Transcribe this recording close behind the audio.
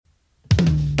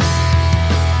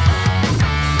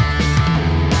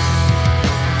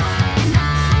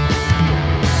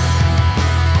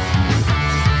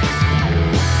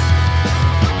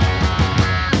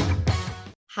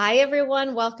Hi,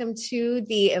 everyone. Welcome to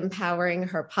the Empowering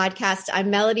Her podcast. I'm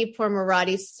Melody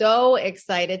Pourmoradi. So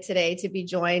excited today to be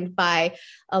joined by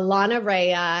Ilana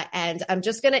Rhea, and I'm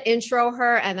just going to intro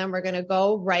her and then we're going to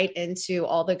go right into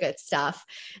all the good stuff.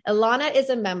 Ilana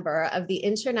is a member of the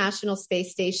International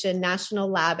Space Station National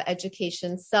Lab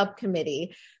Education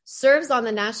Subcommittee, serves on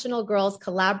the National Girls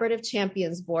Collaborative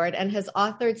Champions Board, and has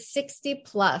authored 60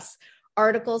 plus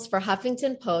articles for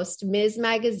Huffington Post, Ms.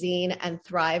 Magazine, and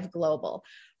Thrive Global.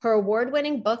 Her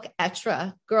award-winning book,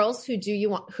 Etra, Girls Who Do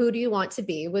You Want to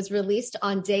Be, was released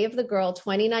on Day of the Girl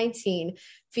 2019,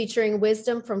 featuring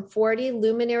wisdom from 40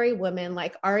 luminary women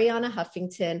like Arianna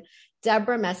Huffington,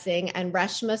 Deborah Messing, and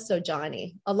Reshma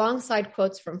Saujani, alongside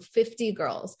quotes from 50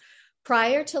 girls.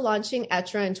 Prior to launching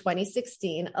Etra in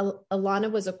 2016,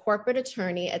 Ilana was a corporate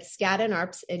attorney at Skadden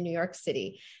Arps in New York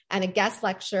City and a guest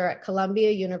lecturer at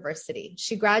Columbia University.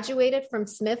 She graduated from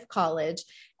Smith College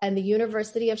and the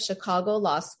University of Chicago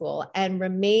Law School and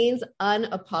remains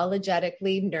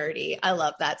unapologetically nerdy. I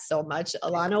love that so much.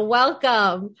 Ilana,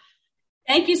 welcome.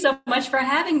 Thank you so much for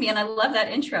having me. And I love that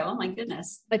intro. Oh my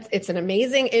goodness. It's an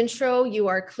amazing intro. You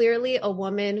are clearly a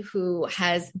woman who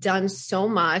has done so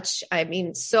much. I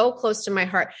mean, so close to my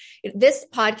heart. This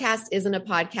podcast isn't a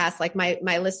podcast like my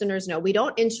listeners know. We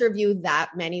don't interview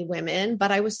that many women,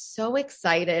 but I was so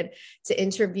excited to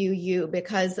interview you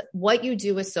because what you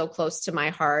do is so close to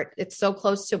my heart. It's so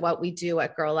close to what we do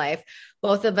at Girl Life.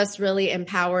 Both of us really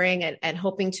empowering and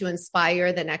hoping to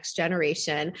inspire the next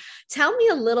generation. Tell me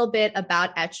a little bit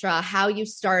about Etra, how you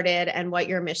started and what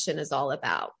your mission is all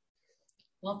about.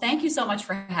 Well, thank you so much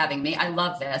for having me. I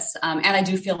love this. And I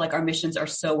do feel like our missions are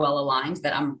so well aligned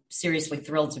that I'm seriously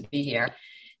thrilled to be here.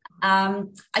 I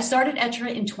started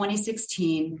Etra in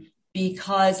 2016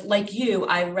 because, like you,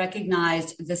 I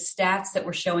recognized the stats that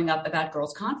were showing up about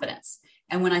girls' confidence.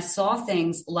 And when I saw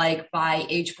things like by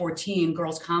age 14,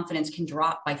 girls' confidence can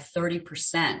drop by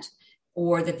 30%,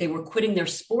 or that they were quitting their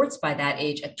sports by that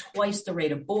age at twice the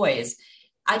rate of boys,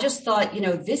 I just thought,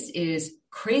 this is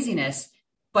craziness,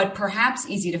 but perhaps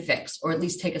easy to fix, or at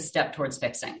least take a step towards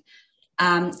fixing.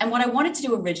 And what I wanted to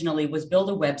do originally was build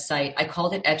a website. I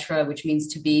called it Etra, which means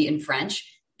to be in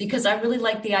French, because I really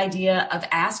liked the idea of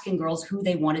asking girls who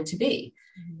they wanted to be.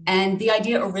 Mm-hmm. And the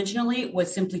idea originally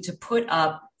was simply to put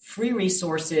up free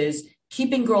resources,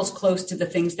 keeping girls close to the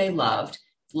things they loved,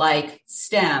 like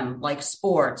STEM, like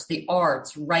sports, the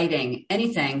arts, writing,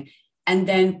 anything, and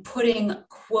then putting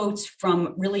quotes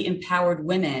from really empowered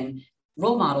women,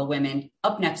 role model women,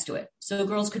 up next to it. So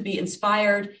girls could be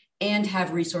inspired and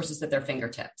have resources at their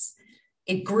fingertips.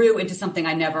 It grew into something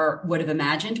I never would have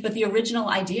imagined, but the original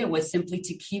idea was simply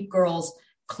to keep girls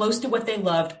close to what they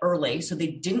loved early so they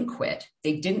didn't quit,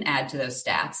 they didn't add to those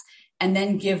stats, and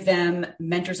then give them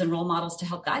mentors and role models to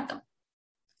help guide them.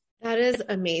 That is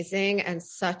amazing and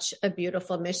such a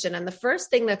beautiful mission. And the first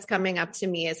thing that's coming up to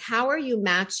me is, how are you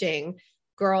matching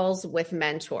girls with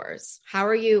mentors? How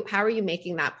are you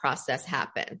making that process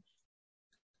happen?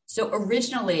 So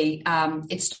originally,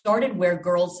 it started where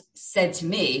girls said to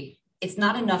me, it's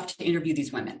not enough to interview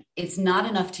these women. It's not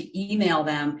enough to email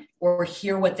them or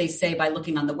hear what they say by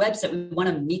looking on the website. We want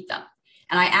to meet them.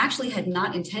 And I actually had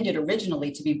not intended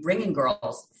originally to be bringing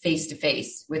girls face to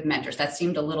face with mentors. That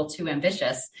seemed a little too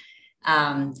ambitious.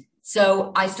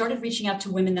 So I started reaching out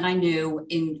to women that I knew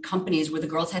in companies where the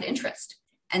girls had interest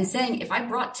and saying, if I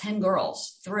brought 10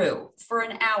 girls through for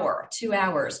an hour, 2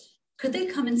 hours, could they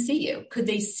come and see you? Could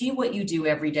they see what you do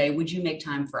every day? Would you make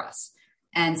time for us?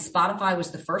 And Spotify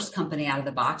was the first company out of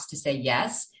the box to say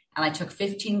yes. And I took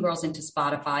 15 girls into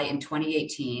Spotify in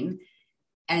 2018.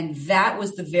 And that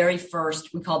was the very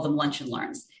first, we called them Lunch and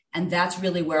Learns. And that's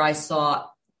really where I saw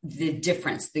the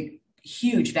difference, the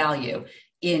huge value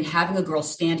in having a girl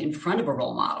stand in front of a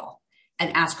role model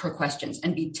and ask her questions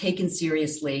and be taken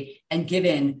seriously and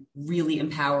given really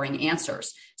empowering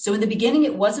answers. So in the beginning,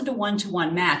 it wasn't a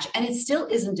one-to-one match, and it still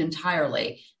isn't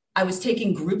entirely. I was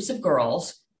taking groups of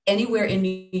girls anywhere in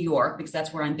New York, because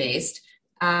that's where I'm based,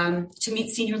 to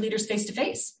meet senior leaders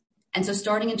face-to-face. And so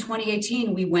starting in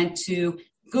 2018, we went to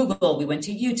Google, we went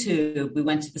to YouTube, we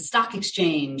went to the stock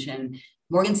exchange and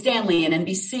Morgan Stanley and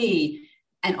NBC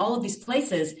and all of these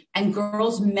places. And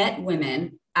girls met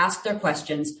women, asked their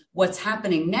questions, what's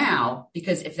happening now?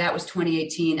 Because if that was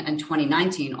 2018 and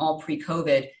 2019, all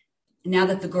pre-COVID, now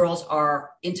that the girls are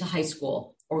into high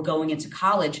school or going into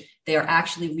college, they are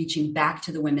actually reaching back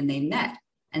to the women they met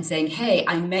and saying, hey,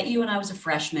 I met you when I was a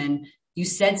freshman. You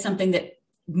said something that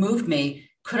moved me.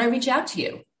 Could I reach out to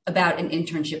you about an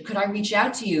internship? Could I reach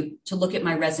out to you to look at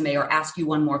my resume or ask you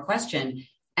one more question?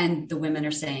 And the women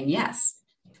are saying yes.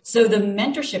 So the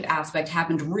mentorship aspect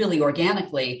happened really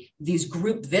organically. These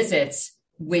group visits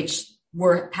which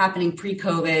were happening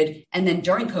pre-COVID. And then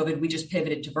during COVID, we just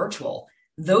pivoted to virtual.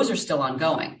 Those are still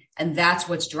ongoing. And that's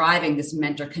what's driving this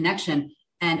mentor connection.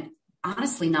 And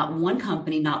honestly, not one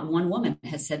company, not one woman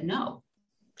has said no.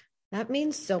 That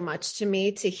means so much to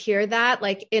me to hear that,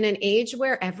 like in an age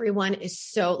where everyone is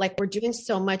so like, we're doing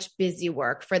so much busy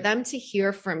work, for them to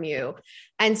hear from you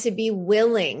and to be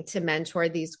willing to mentor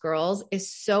these girls is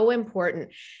so important.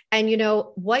 And you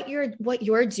know, what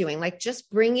you're doing, like just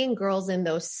bringing girls in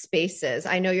those spaces.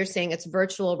 I know you're saying it's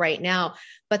virtual right now,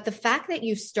 but the fact that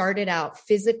you started out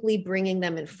physically bringing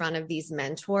them in front of these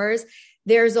mentors,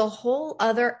 there's a whole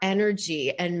other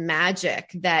energy and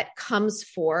magic that comes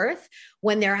forth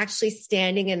when they're actually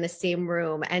standing in the same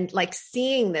room and like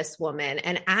seeing this woman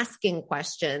and asking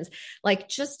questions, like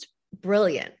just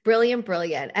brilliant.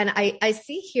 And I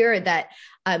see here that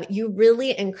you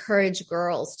really encourage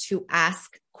girls to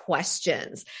ask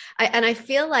questions. I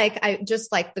feel like I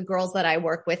just like the girls that I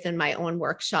work with in my own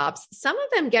workshops, some of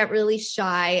them get really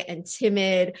shy and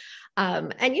timid.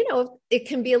 And, you know, it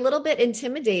can be a little bit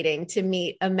intimidating to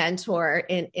meet a mentor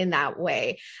in that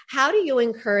way. How do you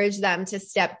encourage them to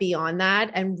step beyond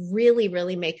that and really,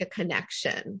 really make a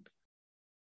connection?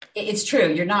 It's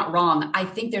true. You're not wrong. I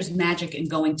think there's magic in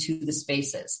going to the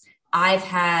spaces. I've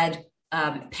had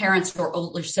parents or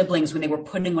older siblings, when they were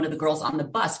putting one of the girls on the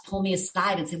bus, pull me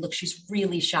aside and say, look, she's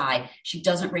really shy. She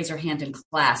doesn't raise her hand in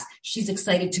class. She's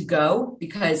excited to go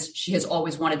because she has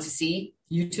always wanted to see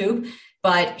YouTube,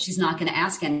 but she's not going to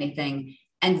ask anything.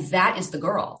 And that is the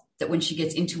girl that when she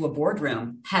gets into a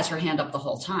boardroom has her hand up the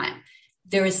whole time.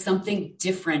 There is something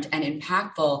different and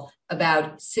impactful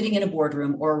about sitting in a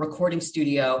boardroom or a recording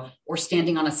studio or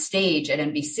standing on a stage at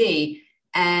NBC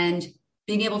and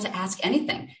being able to ask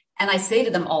anything. And I say to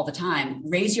them all the time,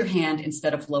 raise your hand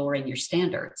instead of lowering your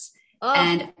standards.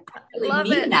 And I really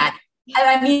mean that.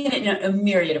 I mean it in a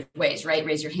myriad of ways, right?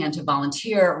 Raise your hand to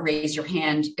volunteer, raise your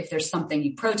hand if there's something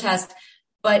you protest.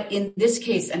 But in this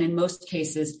case, and in most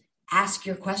cases, ask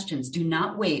your questions. Do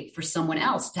not wait for someone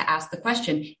else to ask the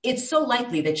question. It's so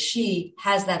likely that she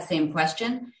has that same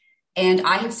question. And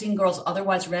I have seen girls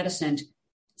otherwise reticent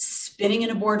spinning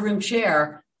in a boardroom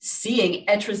chair, seeing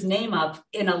Etra's name up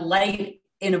in a light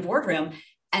in a boardroom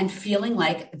and feeling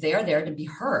like they're there to be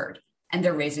heard and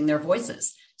they're raising their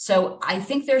voices. So I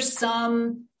think there's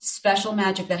some special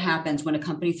magic that happens when a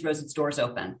company throws its doors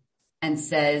open and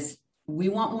says, we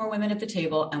want more women at the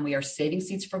table and we are saving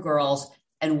seats for girls.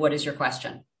 And what is your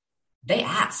question? They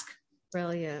ask.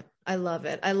 Brilliant. I love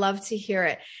it. I love to hear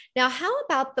it. Now, how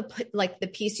about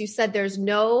the piece you said, there's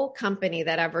no company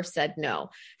that ever said no.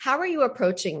 How are you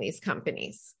approaching these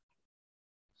companies?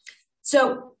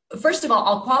 So first of all,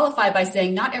 I'll qualify by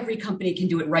saying not every company can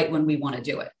do it right when we want to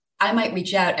do it. I might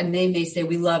reach out and they may say,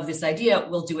 we love this idea.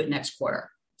 We'll do it next quarter.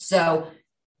 So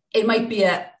it might be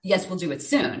yes, we'll do it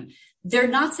soon. They're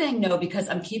not saying no because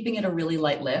I'm keeping it a really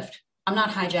light lift. I'm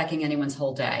not hijacking anyone's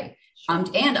whole day.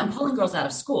 And I'm pulling girls out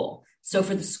of school. So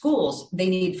for the schools, they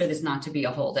need for this not to be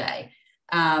a whole day.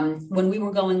 When we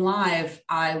were going live,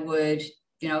 I would,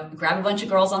 grab a bunch of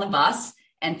girls on the bus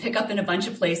and pick up in a bunch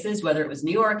of places, whether it was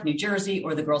New York, New Jersey,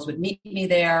 or the girls would meet me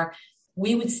there.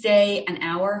 We would stay an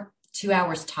hour, 2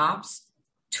 hours tops,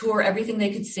 tour everything they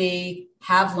could see,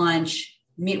 have lunch,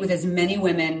 meet with as many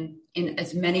women in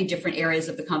as many different areas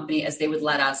of the company as they would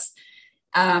let us.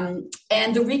 And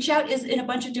the reach out is in a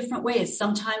bunch of different ways.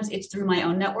 Sometimes it's through my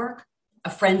own network. A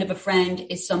friend of a friend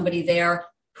is somebody there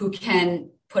who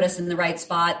can put us in the right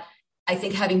spot. I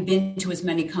think having been to as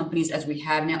many companies as we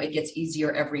have now, it gets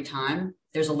easier every time.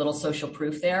 There's a little social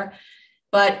proof there.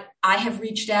 But I have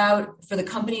reached out for the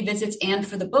company visits and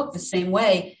for the book the same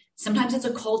way. Sometimes it's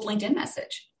a cold LinkedIn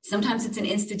message. Sometimes it's an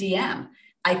Insta DM.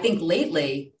 I think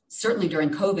lately, certainly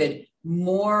during COVID,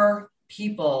 more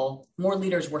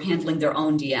leaders were handling their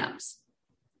own DMs.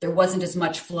 There wasn't as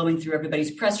much flowing through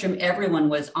everybody's press room. Everyone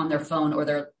was on their phone or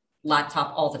their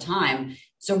laptop all the time.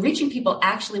 So reaching people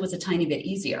actually was a tiny bit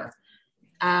easier.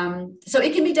 So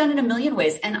it can be done in a million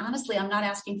ways. And honestly, I'm not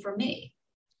asking for me.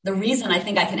 The reason I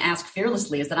think I can ask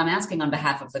fearlessly is that I'm asking on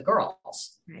behalf of the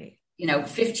girls. Right.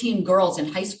 15 girls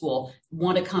in high school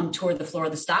want to come tour the floor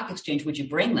of the stock exchange. Would you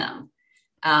bring them?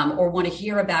 Or want to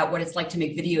hear about what it's like to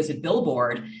make videos at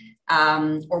Billboard,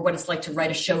 or what it's like to write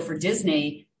a show for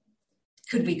Disney.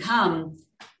 Could we come?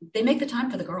 They make the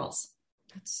time for the girls.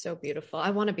 That's so beautiful.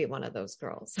 I want to be one of those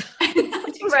girls.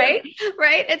 Right.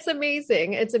 It's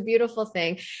amazing. It's a beautiful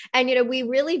thing. And, we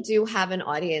really do have an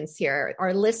audience here.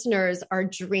 Our listeners are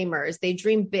dreamers. They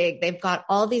dream big. They've got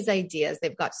all these ideas.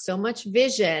 They've got so much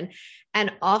vision.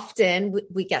 And often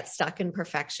we get stuck in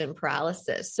perfection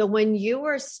paralysis. So when you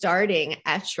were starting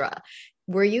Etra,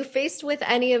 Were you faced with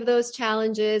any of those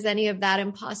challenges, any of that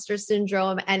imposter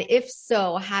syndrome? And if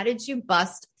so, how did you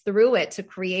bust through it to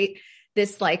create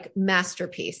this like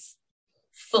masterpiece?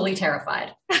 Fully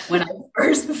terrified. When I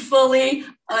first, fully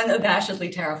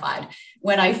unabashedly terrified.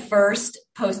 When I first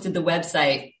posted the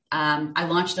website, I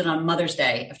launched it on Mother's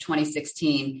Day of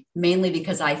 2016, mainly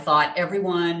because I thought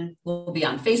everyone will be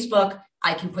on Facebook.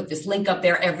 I can put this link up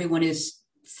there. Everyone is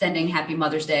sending happy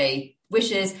Mother's Day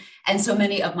wishes. And so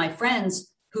many of my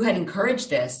friends who had encouraged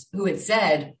this, who had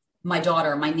said, my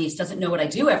daughter, my niece doesn't know what I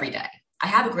do every day. I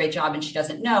have a great job and she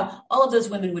doesn't know. All of those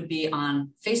women would be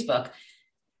on Facebook.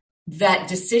 That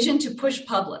decision to push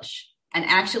publish and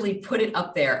actually put it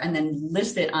up there and then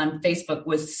list it on Facebook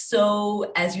was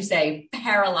so, as you say,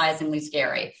 paralyzingly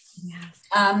scary. Yes.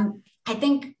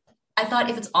 I thought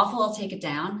if it's awful, I'll take it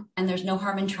down and there's no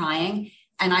harm in trying.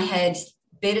 And I had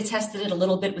beta tested it a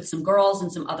little bit with some girls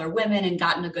and some other women and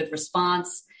gotten a good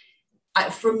response.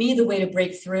 For me, the way to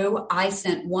break through, I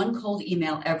sent one cold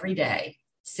email every day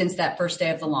since that first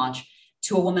day of the launch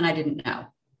to a woman I didn't know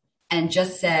and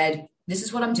just said, this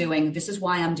is what I'm doing. This is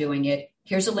why I'm doing it.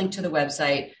 Here's a link to the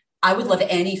website. I would love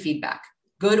any feedback,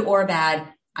 good or bad.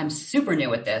 I'm super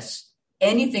new at this.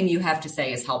 Anything you have to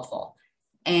say is helpful.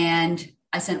 And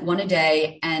I sent one a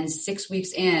day, and 6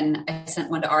 weeks in, I sent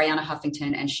one to Arianna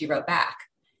Huffington and she wrote back.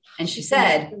 And she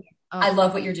said, I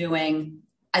love what you're doing.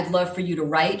 I'd love for you to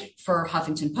write for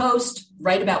Huffington Post,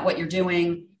 write about what you're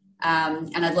doing.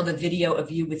 And I'd love a video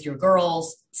of you with your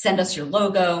girls. Send us your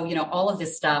logo, all of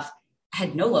this stuff. I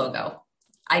had no logo.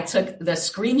 I took the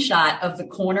screenshot of the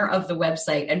corner of the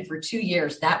website, and for 2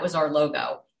 years, that was our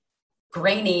logo.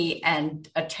 Grainy and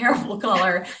a terrible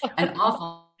color and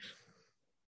awful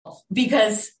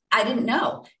because I didn't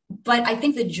know. But I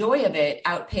think the joy of it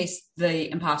outpaced the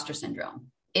imposter syndrome.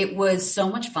 It was so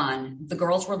much fun. The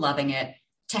girls were loving it.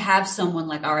 To have someone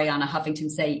like Arianna Huffington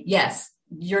say, yes,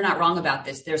 you're not wrong about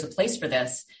this. There's a place for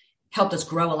this, helped us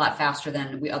grow a lot faster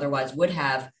than we otherwise would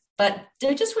have. But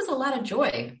there just was a lot of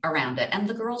joy around it. And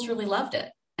the girls really loved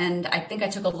it. And I think I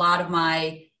took a lot of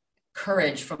my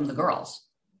courage from the girls.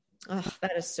 Oh,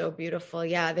 that is so beautiful.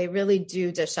 Yeah, they really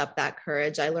do dish up that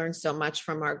courage. I learned so much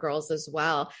from our girls as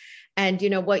well. And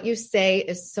what you say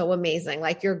is so amazing.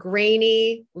 Like your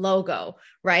grainy logo,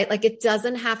 right? Like it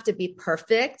doesn't have to be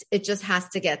perfect. It just has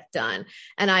to get done.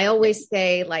 And I always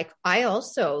say, I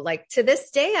also to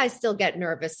this day, I still get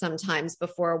nervous sometimes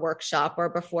before a workshop or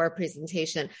before a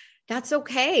presentation. That's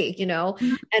okay.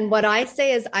 Mm-hmm. And what I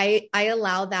say is I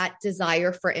allow that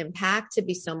desire for impact to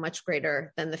be so much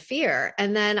greater than the fear.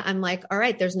 And then I'm like, all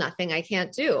right, there's nothing I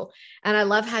can't do. And I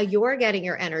love how you're getting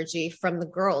your energy from the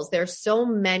girls. There's so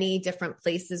many different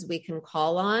places we can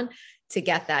call on to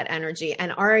get that energy.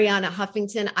 And Arianna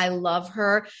Huffington, I love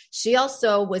her. She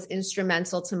also was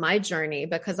instrumental to my journey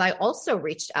because I also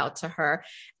reached out to her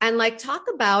and talk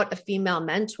about a female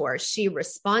mentor. She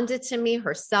responded to me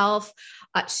herself.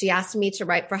 She asked me to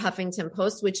write for Huffington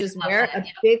Post, which is where a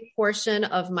big portion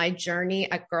of my journey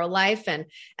at Girl Life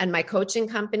and my coaching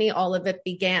company, all of it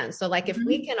began. So if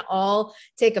we can all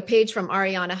take a page from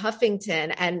Arianna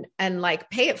Huffington and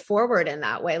pay it forward in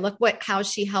that way, look how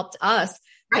she helped us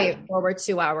pay it forward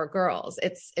to our girls.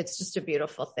 It's just a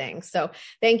beautiful thing. So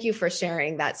thank you for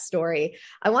sharing that story.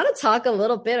 I want to talk a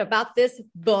little bit about this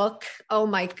book. Oh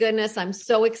my goodness. I'm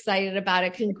so excited about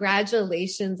it.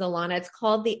 Congratulations, Ilana. It's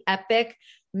called The Epic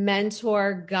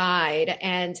Mentor Guide.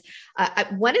 And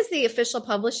when is the official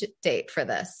publish date for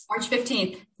this? March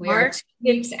 15th. We are 2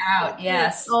 weeks out.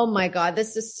 Yes. Oh my God.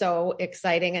 This is so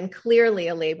exciting and clearly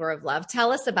a labor of love.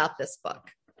 Tell us about this book.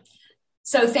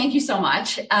 So thank you so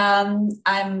much. I'm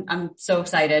so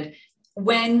excited.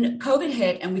 When COVID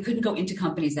hit and we couldn't go into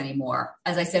companies anymore,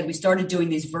 as I said, we started doing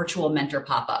these virtual mentor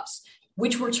pop-ups,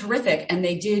 which were terrific. And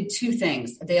they did two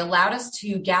things. They allowed us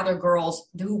to gather girls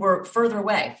who were further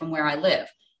away from where I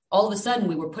live. All of a sudden,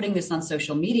 we were putting this on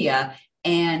social media,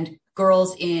 and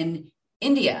girls in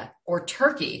India or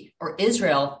Turkey or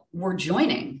Israel were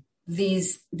joining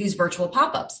these virtual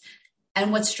pop-ups.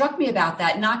 And what struck me about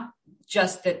that, not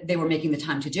just that they were making the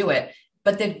time to do it,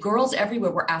 but that girls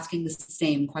everywhere were asking the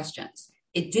same questions.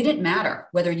 It didn't matter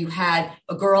whether you had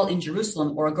a girl in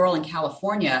Jerusalem or a girl in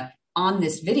California on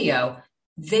this video.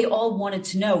 They all wanted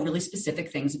to know really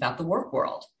specific things about the work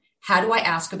world. How do I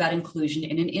ask about inclusion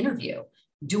in an interview?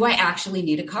 Do I actually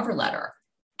need a cover letter?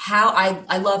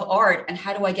 I love art, and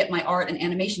how do I get my art and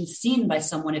animation seen by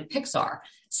someone at Pixar?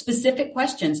 Specific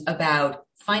questions about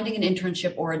finding an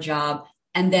internship or a job,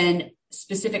 and then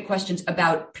specific questions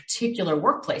about particular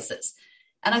workplaces.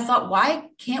 And I thought, why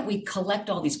can't we collect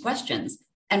all these questions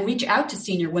and reach out to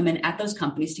senior women at those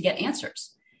companies to get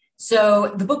answers?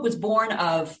 So the book was born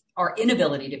of our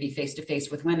inability to be face to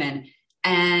face with women.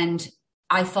 And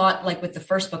I thought, like with the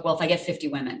first book, well, if I get 50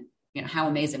 women, how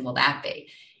amazing will that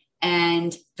be?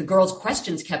 And the girls'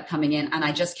 questions kept coming in, and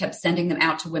I just kept sending them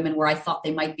out to women where I thought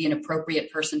they might be an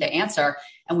appropriate person to answer.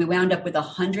 And we wound up with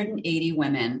 180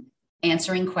 women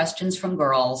answering questions from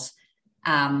girls,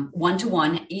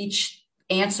 one-to-one. Each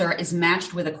answer is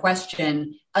matched with a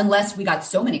question, unless we got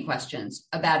so many questions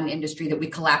about an industry that we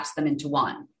collapsed them into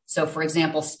one. So, for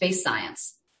example, space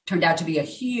science turned out to be a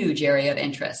huge area of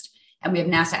interest. And we have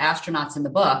NASA astronauts in the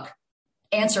book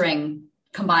answering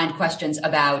combined questions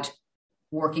about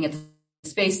working at the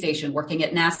space station, working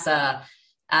at NASA.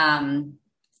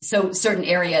 So certain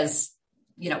areas,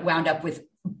 wound up with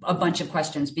a bunch of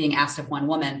questions being asked of one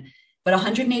woman, but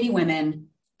 180 women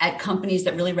at companies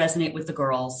that really resonate with the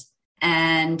girls.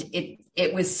 And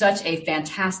it was such a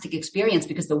fantastic experience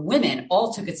because the women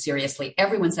all took it seriously.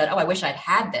 Everyone said, oh, I wish I'd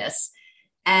had this.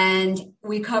 And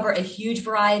we cover a huge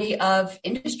variety of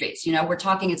industries. We're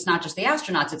talking, it's not just the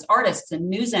astronauts, it's artists and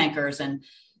news anchors and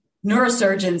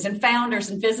neurosurgeons and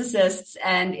founders and physicists.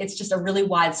 And it's just a really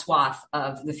wide swath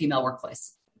of the female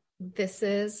workplace. This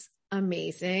is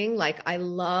amazing. Like, I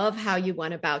love how you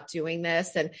went about doing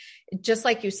this. And just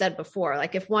like you said before,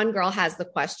 like if one girl has the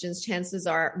questions, chances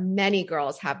are many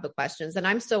girls have the questions. And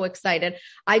I'm so excited.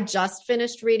 I just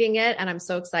finished reading it and I'm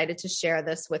so excited to share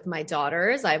this with my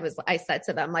daughters. I said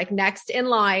to them, like, next in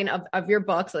line of your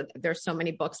books, like, there's so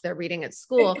many books they're reading at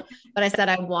school, but I said,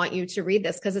 I want you to read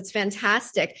this because it's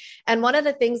fantastic. And one of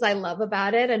the things I love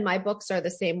about it, and my books are the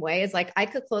same way, is like, I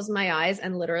could close my eyes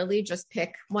and literally just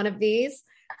pick one of these.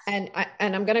 And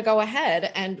I'm going to go ahead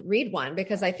and read one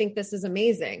because I think this is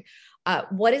amazing.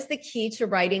 What is the key to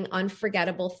writing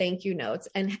unforgettable thank you notes,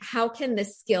 and how can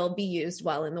this skill be used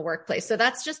well in the workplace? So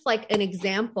that's just like an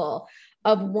example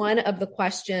of one of the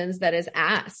questions that is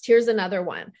asked. Here's another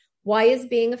one. Why is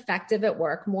being effective at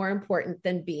work more important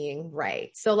than being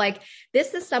right? So like,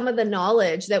 this is some of the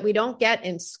knowledge that we don't get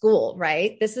in school,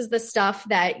 right? This is the stuff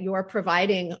that you're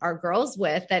providing our girls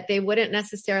with that they wouldn't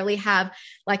necessarily have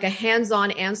like a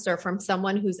hands-on answer from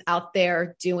someone who's out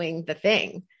there doing the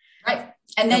thing. Right.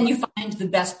 And then you find the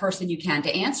best person you can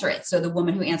to answer it. So the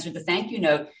woman who answered the thank you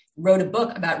note wrote a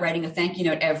book about writing a thank you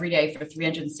note every day for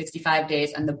 365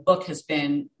 days. And the book has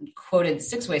been quoted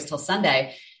 6 ways till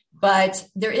Sunday. But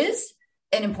there is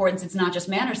an importance. It's not just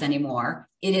manners anymore.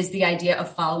 It is the idea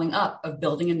of following up, of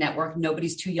building a network.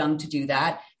 Nobody's too young to do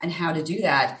that, and how to do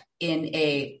that in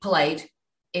a polite,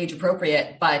 age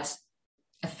appropriate, but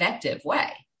effective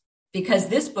way. Because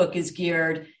this book is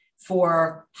geared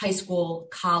for high school,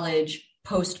 college,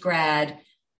 post-grad,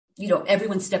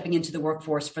 everyone stepping into the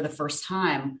workforce for the first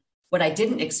time. What I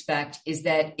didn't expect is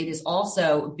that it is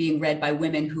also being read by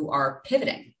women who are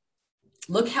pivoting.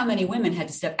 Look how many women had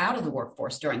to step out of the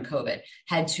workforce during COVID,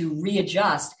 had to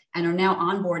readjust, and are now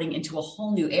onboarding into a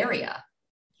whole new area.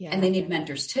 Yeah. And they need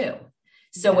mentors too.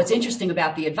 So what's interesting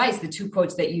about the advice, the 2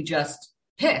 quotes that you just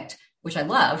picked, which I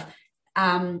love,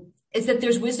 is that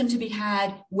there's wisdom to be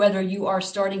had, whether you are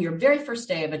starting your very first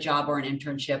day of a job or an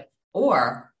internship,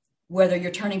 or whether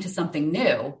you're turning to something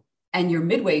new and you're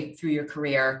midway through your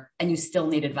career and you still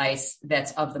need advice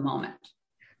that's of the moment.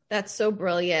 That's so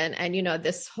brilliant. And,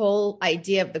 this whole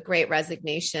idea of the Great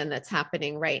Resignation that's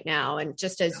happening right now. And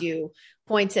just as you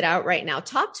pointed out right now,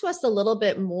 talk to us a little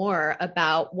bit more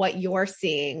about what you're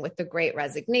seeing with the Great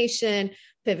Resignation,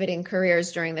 pivoting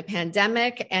careers during the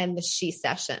pandemic, and the She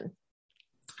Session.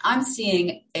 I'm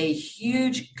seeing a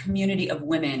huge community of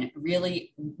women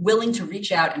really willing to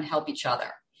reach out and help each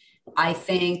other. I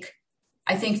think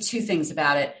 2 things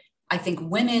about it. I think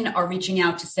women are reaching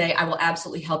out to say, I will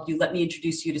absolutely help you. Let me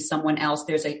introduce you to someone else.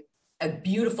 There's a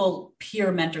beautiful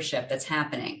peer mentorship that's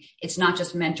happening. It's not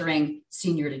just mentoring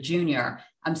senior to junior.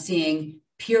 I'm seeing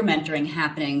peer mentoring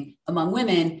happening among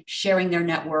women, sharing their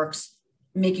networks,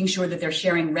 making sure that they're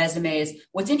sharing resumes.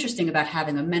 What's interesting about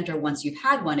having a mentor once you've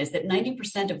had one is that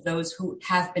 90% of those who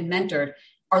have been mentored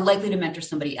are likely to mentor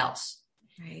somebody else.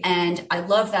 Right. And I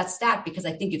love that stat because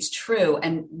I think it's true.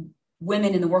 And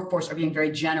women in the workforce are being very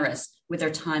generous with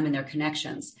their time and their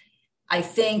connections. I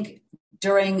think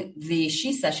during the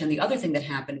She Session, the other thing that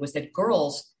happened was that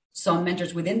girls saw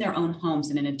mentors within their own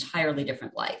homes in an entirely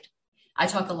different light. I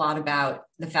talk a lot about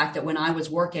the fact that when I was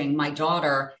working, my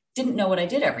daughter didn't know what I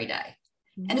did every day.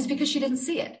 And it's because she didn't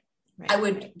see it. Right. I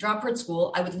would drop her at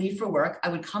school. I would leave for work. I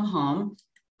would come home.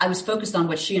 I was focused on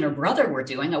what she and her brother were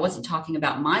doing. I wasn't talking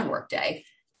about my work day,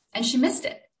 and she missed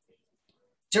it.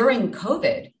 During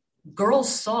COVID, girls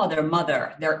saw their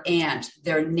mother, their aunt,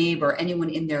 their neighbor,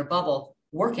 anyone in their bubble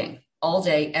working all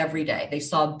day, every day. They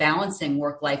saw balancing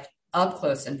work life up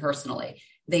close and personally.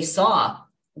 They saw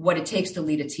what it takes to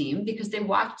lead a team because they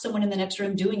watched someone in the next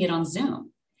room doing it on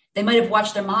Zoom. They might have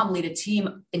watched their mom lead a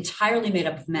team entirely made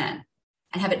up of men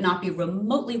and have it not be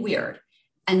remotely weird.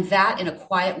 And that in a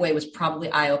quiet way was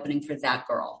probably eye-opening for that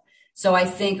girl. So I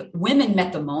think women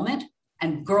met the moment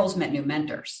and girls met new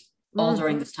mentors all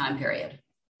during this time period.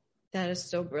 That is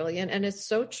so brilliant. And it's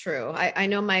so true. I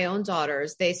know my own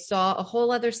daughters, they saw a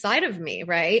whole other side of me.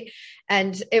 Right.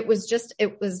 And it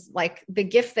was like the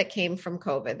gift that came from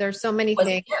COVID. There's so many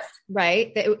things,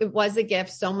 right? It was a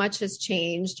gift. So much has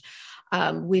changed.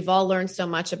 We've all learned so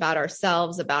much about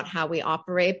ourselves, about how we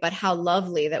operate, but how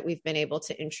lovely that we've been able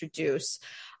to introduce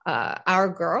our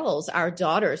girls, our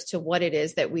daughters to what it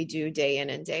is that we do day in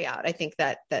and day out. I think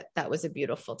that was a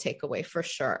beautiful takeaway for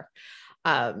sure.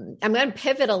 I'm going to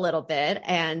pivot a little bit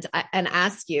and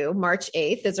ask you, March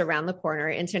 8th is around the corner,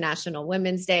 International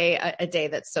Women's Day, a day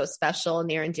that's so special,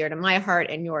 near and dear to my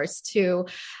heart and yours too.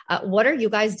 What are you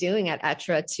guys doing at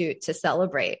Etra to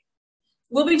celebrate?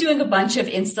 We'll be doing a bunch of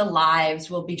Insta lives.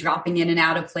 We'll be dropping in and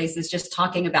out of places, just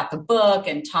talking about the book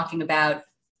and talking about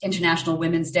International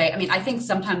Women's Day. I mean, I think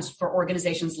sometimes for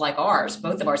organizations like ours,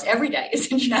 both of ours, every day is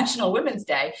International Women's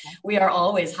Day. We are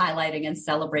always highlighting and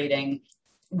celebrating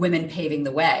women paving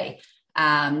the way.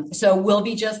 So we'll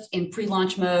be just in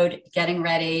pre-launch mode, getting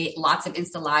ready, lots of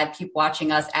Insta Live. Keep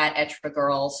watching us at Etra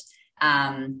Girls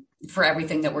for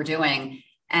everything that we're doing.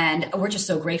 And we're just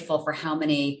so grateful for how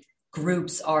many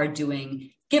groups are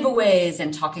doing giveaways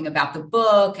and talking about the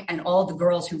book, and all the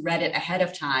girls who read it ahead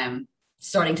of time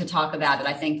starting to talk about it.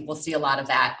 I think we'll see a lot of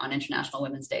that on International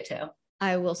Women's Day too.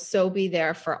 I will so be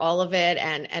there for all of it.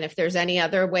 And if there's any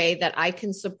other way that I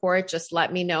can support, just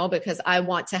let me know, because I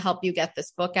want to help you get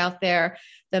this book out there.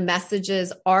 The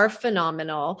messages are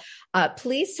phenomenal.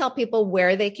 Please tell people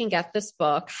where they can get this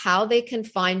book, how they can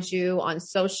find you on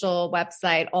social,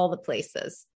 website, all the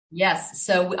places. Yes.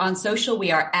 So on social,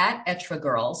 we are at Etra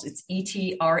Girls. It's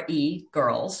ETRE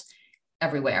Girls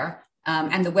everywhere.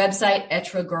 And the website,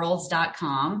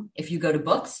 etragirls.com. If you go to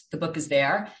books, the book is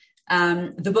there.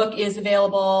 The book is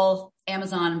available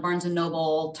Amazon, Barnes &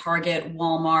 Noble, Target,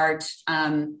 Walmart,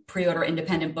 pre-order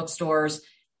independent bookstores,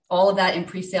 all of that in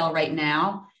pre-sale right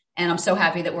now. And I'm so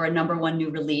happy that we're a #1 new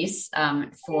release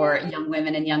for young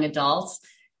women and young adults.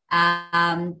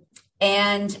 And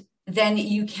then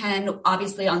you can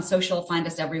obviously on social find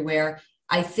us everywhere.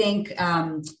 I think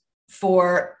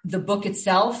for the book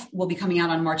itself, will be coming out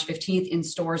on March 15th in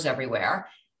stores everywhere.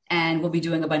 And we'll be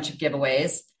doing a bunch of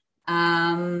giveaways.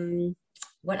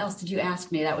 What else did you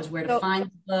ask me? That was where to find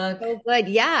the book. So good.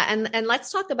 Yeah. And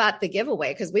let's talk about the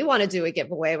giveaway, because we want to do a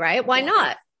giveaway, right? Why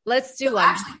not? Let's do one.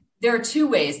 Actually, there are 2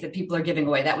 ways that people are giving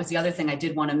away. That was the other thing I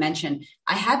did want to mention.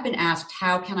 I have been asked,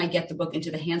 how can I get the book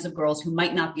into the hands of girls who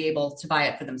might not be able to buy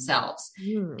it for themselves?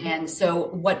 And so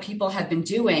what people have been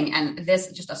doing, and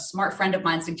this just a smart friend of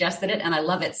mine suggested it, and I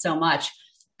love it so much.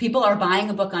 People are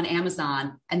buying a book on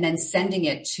Amazon and then sending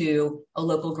it to a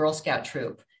local Girl Scout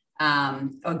troop.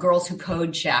 A Girls Who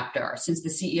Code chapter, since the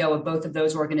CEO of both of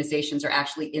those organizations are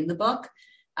actually in the book.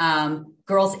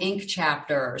 Girls Inc.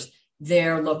 chapters,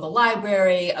 their local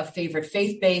library, a favorite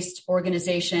faith-based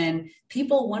organization.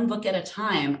 People, one book at a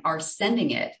time, are sending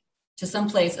it to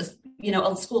someplace,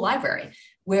 a school library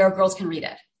where girls can read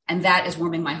it. And that is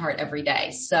warming my heart every day.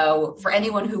 So for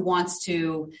anyone who wants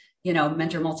to,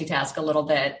 mentor multitask a little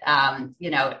bit,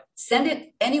 send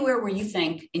it anywhere where you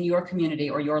think in your community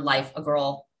or your life, a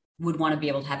girl would want to be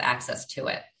able to have access to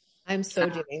it. I'm so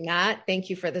doing that.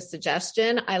 Thank you for the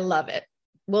suggestion. I love it.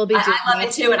 We'll be doing I love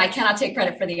it too. And I cannot take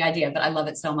credit for the idea, but I love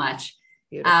it so much.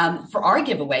 For our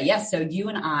giveaway. Yes. So you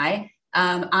and I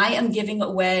am giving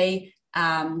away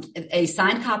a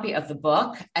signed copy of the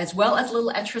book, as well as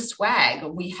little Etra swag.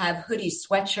 We have hoodies,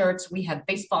 sweatshirts, we have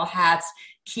baseball hats,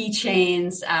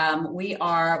 keychains. We've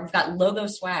got logo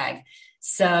swag.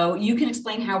 So you can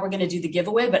explain how we're going to do the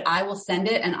giveaway, but I will send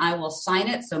it and I will sign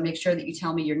it. So make sure that you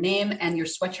tell me your name and your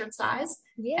sweatshirt size,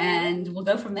 and we'll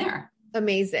go from there.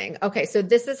 Amazing. Okay. So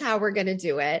this is how we're going to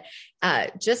do it.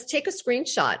 Just take a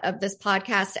screenshot of this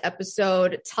podcast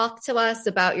episode, talk to us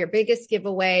about your biggest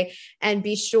giveaway, and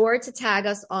be sure to tag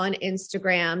us on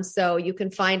Instagram. So you can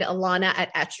find Alana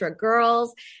at Etra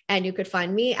Girls, and you could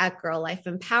find me at Girl Life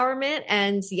Empowerment.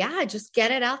 And just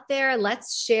get it out there.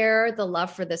 Let's share the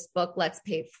love for this book. Let's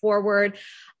pay it forward.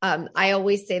 I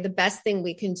always say the best thing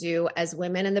we can do as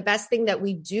women, and the best thing that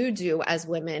we do as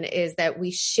women, is that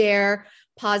we share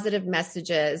positive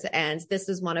messages. And this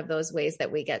is one of those ways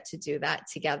that we get to do that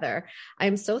together.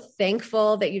 I'm so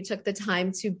thankful that you took the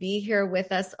time to be here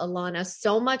with us, Alana.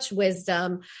 So much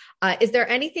wisdom. Is there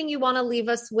anything you want to leave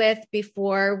us with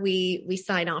before we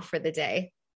sign off for the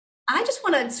day? I just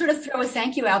want to sort of throw a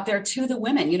thank you out there to the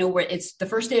women. It's the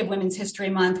first day of Women's History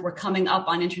Month. We're coming up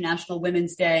on International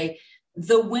Women's Day.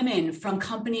 The women from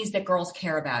companies that girls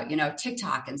care about,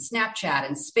 TikTok and Snapchat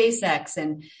and SpaceX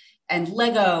and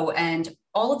Lego and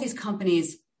all of these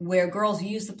companies where girls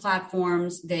use the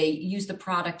platforms, they use the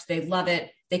product, they love it,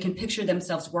 they can picture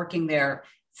themselves working there.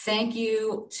 Thank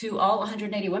you to all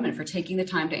 180 women for taking the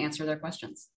time to answer their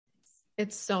questions.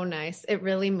 It's so nice. It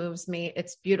really moves me.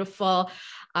 It's beautiful.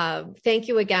 Thank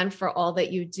you again for all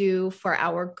that you do for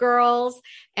our girls.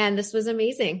 And this was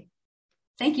amazing.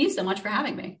 Thank you so much for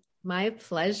having me. My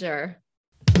pleasure.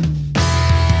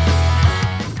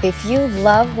 If you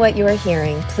love what you are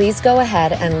hearing, please go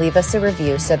ahead and leave us a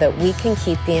review so that we can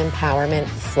keep the empowerment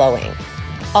flowing.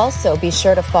 Also, be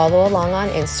sure to follow along on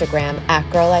Instagram at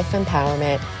Girl Life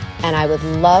Empowerment. And I would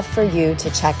love for you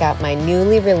to check out my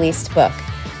newly released book,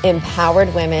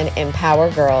 Empowered Women, Empower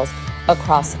Girls,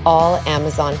 across all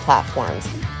Amazon platforms.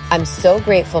 I'm so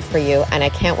grateful for you, and I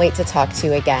can't wait to talk to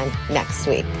you again next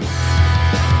week.